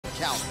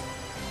counter.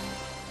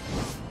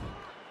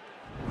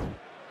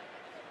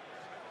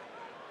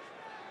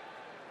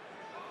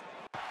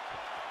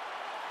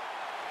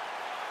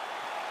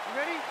 You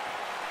ready?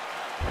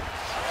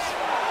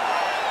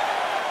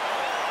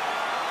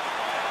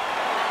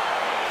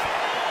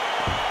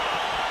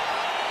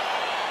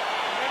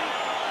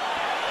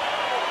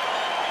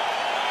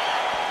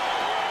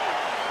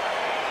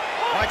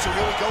 All right, so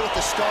here we go with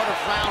the start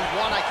of round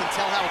one. I can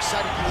tell how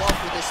excited you are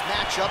for this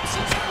matchup.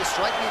 Seems to be a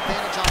striking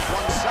advantage on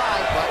one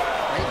side, but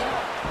maybe not.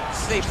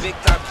 This is a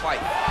big-time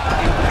fight.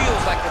 It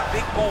feels like a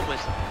big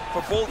moment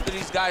for both of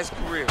these guys'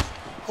 careers.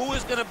 Who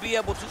is going to be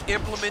able to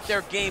implement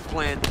their game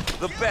plan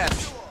the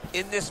best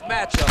in this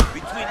matchup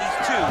between these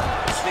two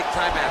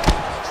big-time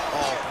athletes?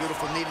 Oh,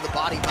 beautiful knee to the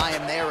body by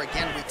him there.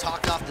 Again, we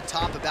talked off the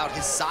top about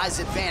his size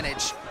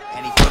advantage,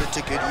 and he put it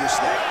to good use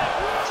there.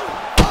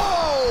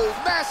 Oh,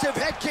 massive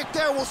head kick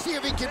there. We'll see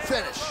if he can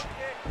finish.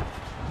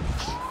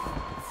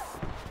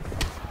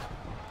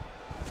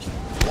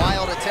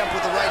 Wild attempt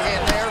with the right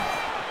hand there.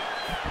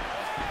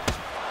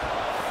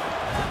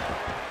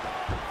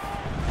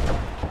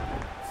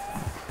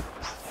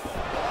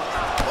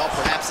 Well,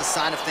 perhaps a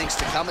sign of things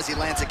to come as he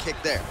lands a kick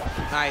there.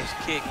 Nice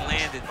kick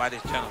landed by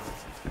this gentleman.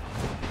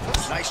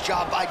 Nice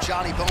job by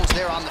Johnny Bones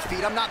there on the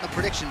feet. I'm not in the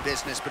prediction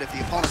business, but if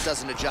the opponent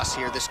doesn't adjust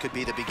here, this could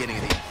be the beginning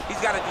of the end.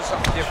 He's got to do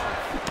something different.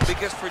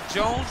 Because for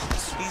Jones,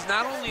 he's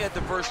not only a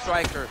diverse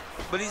striker,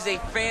 but he's a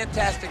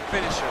fantastic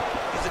finisher.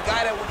 He's a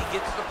guy that when he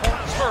gets his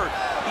opponents hurt,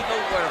 he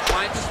knows where to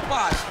find the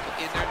spot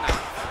in their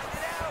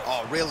knife.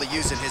 Oh, really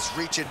using his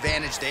reach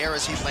advantage there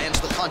as he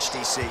lands the punch,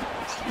 DC.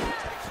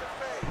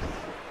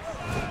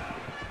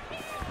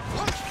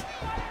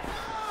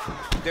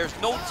 There's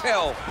no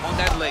tell on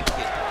that leg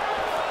kick.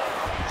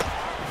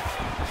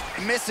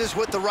 Misses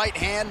with the right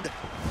hand.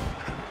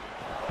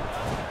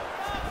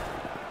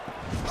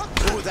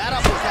 Ooh, that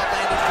uppercut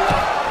landed for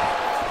him.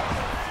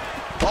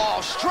 Oh,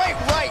 straight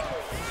right.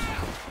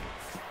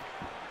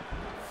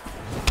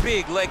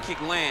 Big leg kick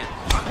land.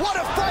 What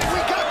a fight we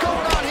got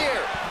going on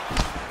here.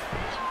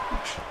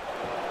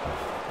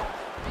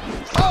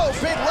 Oh,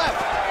 big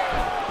left.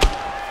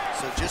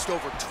 So just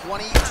over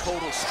 20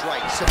 total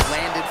strikes have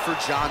landed for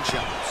Jon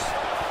Jones.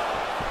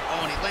 Oh,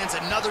 and he lands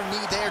another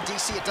knee there,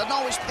 DC. It doesn't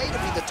always pay to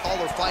be the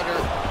taller fighter.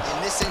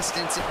 In this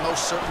instance, it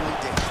most certainly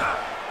did.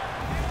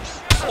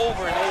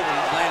 Over and over,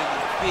 he's landing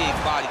these big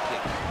body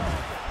kicks.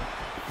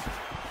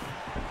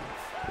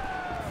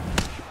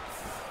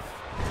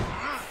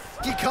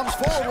 He comes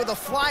forward with a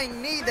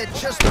flying knee that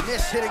just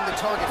missed hitting the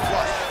target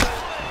flush.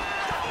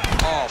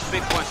 Oh,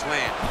 big punch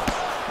land.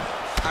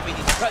 I mean,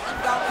 he's cutting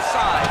down the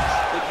side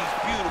with these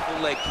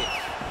beautiful leg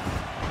kicks.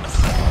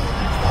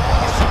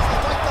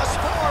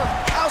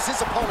 How's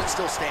his opponent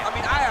still standing? I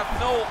mean, I have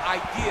no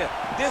idea.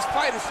 This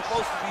fight is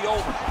supposed to be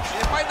over.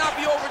 And it might not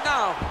be over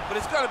now, but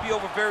it's going to be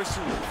over very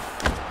soon.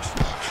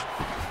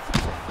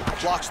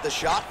 Blocks the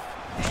shot.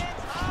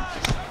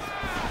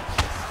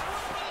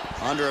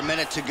 Under a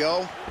minute to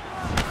go.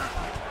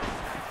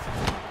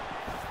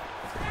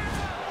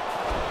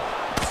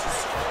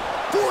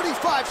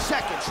 "45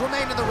 seconds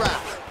remain in the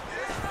round."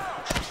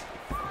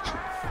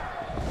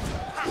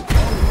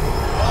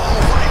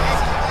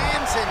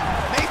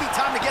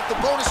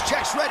 The bonus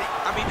checks ready.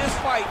 I mean, this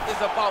fight is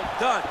about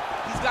done.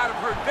 He's got him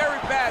hurt very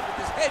bad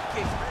with his head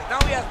kick.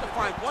 Now he has to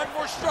find one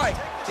more strike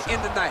to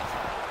end the night.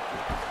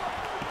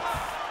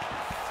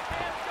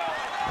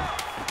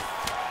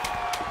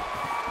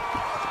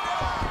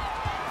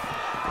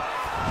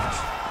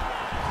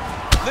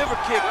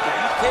 Liver kick, if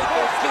you take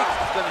those kicks,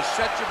 it's going to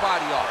shut your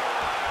body off.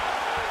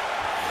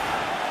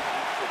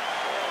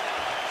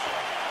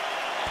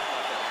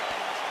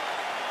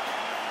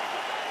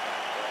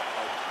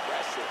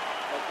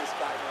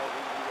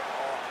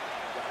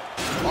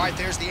 All right,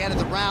 there's the end of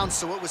the round,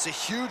 so it was a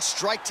huge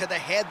strike to the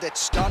head that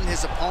stunned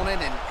his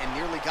opponent and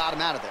nearly got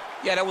him out of there.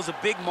 Yeah, that was a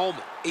big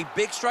moment. A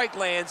big strike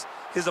lands,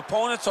 his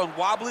opponent's on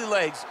wobbly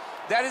legs.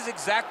 That is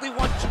exactly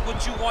what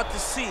you want to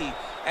see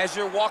as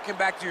you're walking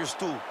back to your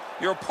stool.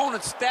 Your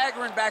opponent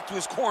staggering back to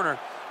his corner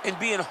and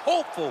being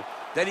hopeful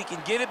that he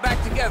can get it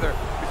back together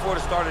before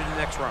the start of the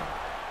next round.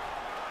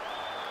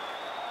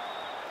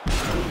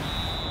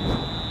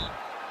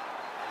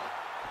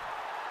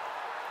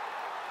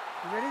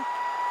 You ready?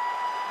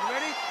 You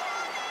ready?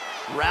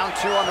 Round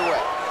two underway.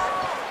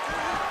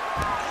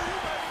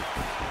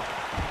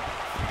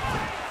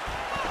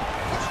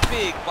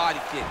 Big body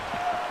kick.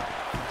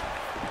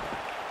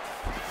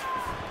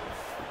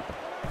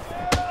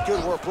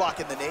 Good work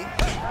blocking the knee.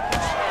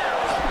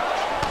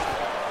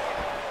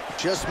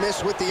 Just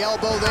missed with the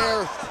elbow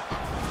there.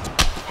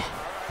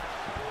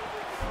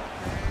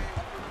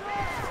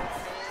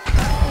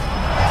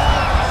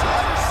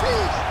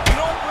 You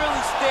don't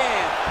really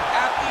stand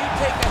after you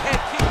take a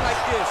head kick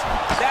like this.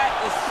 That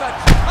is such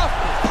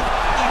toughness to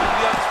even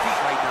be on his feet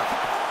right now.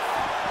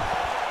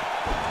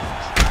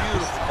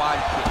 Beautiful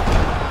body kick.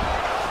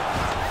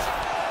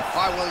 All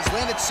All right, well, he's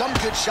landed some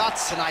good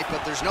shots tonight,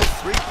 but there's no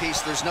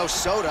three-piece, there's no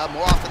soda.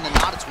 More often than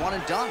not, it's one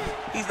and done.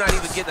 He's not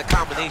even getting a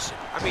combination.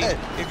 I mean,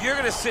 if you're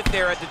gonna sit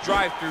there at the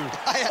drive-thru,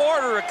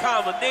 order a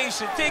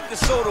combination, take the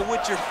soda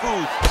with your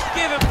food,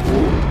 give him...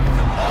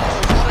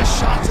 What a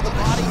shot to the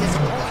body. His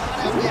opponent not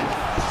out yet.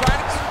 He's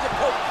trying to keep the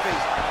poker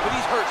face, but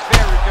he's hurt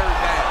very, very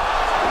bad.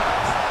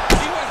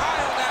 He went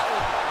high on that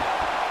one.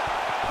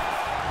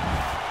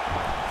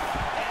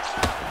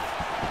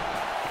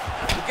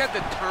 Look at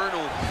the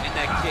turnover in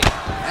that kick.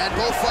 And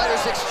both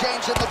fighters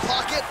exchange in the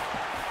pocket.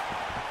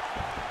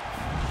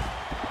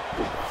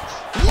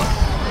 Whoa,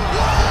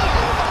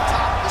 over the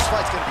top. This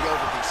fight's going to be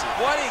over, DC.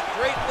 What a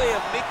great way of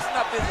mixing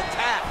up his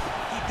attack.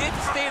 He didn't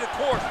stay the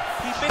course.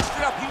 He mixed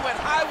it up. He went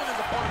high when his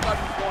opponent thought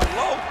he was going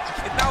low,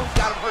 and now he's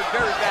got him hurt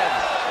very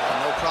badly.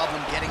 Well, no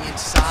problem getting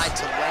inside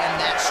to land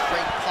that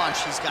straight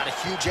punch. He's got a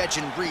huge edge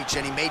and reach,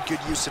 and he made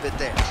good use of it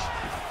there.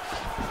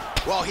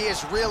 Well, he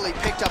has really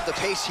picked up the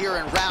pace here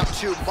in round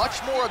two.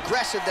 Much more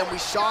aggressive than we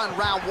saw in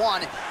round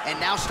one, and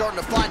now starting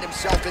to find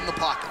himself in the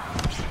pocket.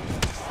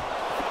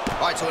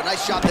 All right, so a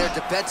nice shot there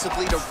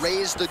defensively to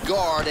raise the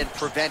guard and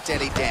prevent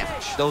any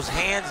damage. Those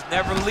hands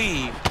never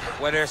leave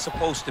where they're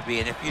supposed to be,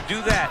 and if you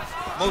do that,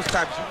 most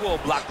times you will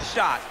block the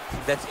shot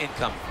that's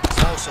incoming.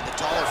 Oh, so the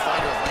taller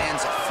fighter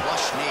lands a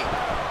flush knee.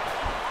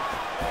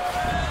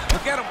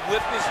 Look at him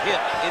whip his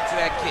hip into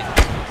that kick.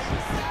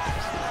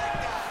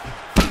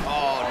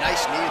 Oh,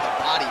 nice knee to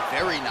the body,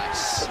 very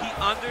nice. He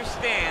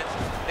understands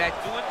that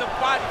doing the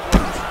body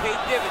work is paid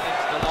dividends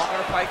the longer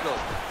the fight goes.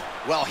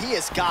 Well, he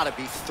has got to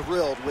be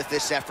thrilled with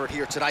this effort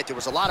here tonight. There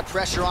was a lot of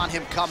pressure on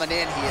him coming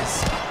in. He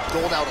has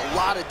doled out a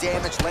lot of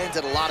damage,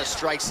 landed a lot of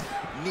strikes,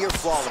 near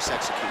flawless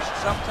execution.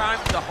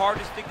 Sometimes the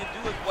hardest thing to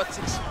do is what's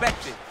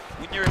expected.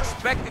 When you're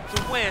expected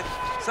to win,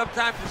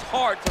 sometimes it's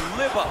hard to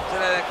live up to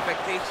that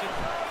expectation.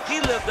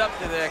 He lived up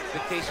to that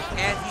expectation,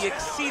 and he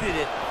exceeded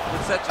it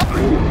with such a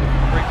great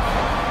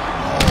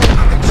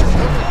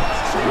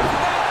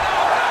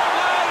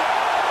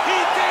He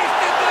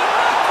tasted the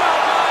knockout,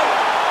 Mike!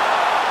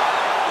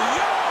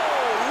 Yo,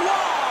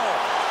 wow!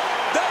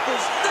 That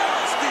was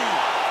nasty!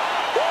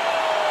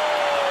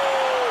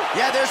 Woo!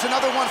 Yeah, there's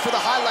another one for the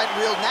highlight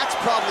reel, and that's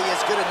probably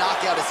as good a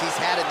knockout as he's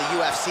had in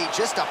the UFC.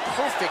 Just a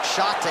perfect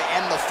shot to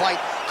end the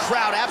fight.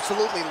 Crowd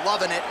absolutely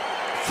loving it.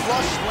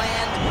 Flush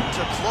land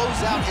to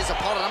close out his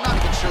opponent. I'm not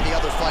even sure the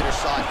other fighter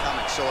saw it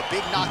coming. So a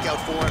big knockout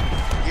for him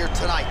here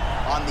tonight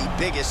on the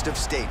biggest of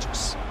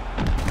stages.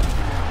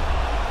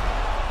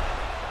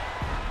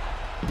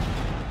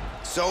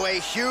 So a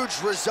huge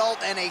result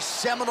and a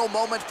seminal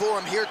moment for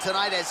him here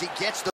tonight as he gets the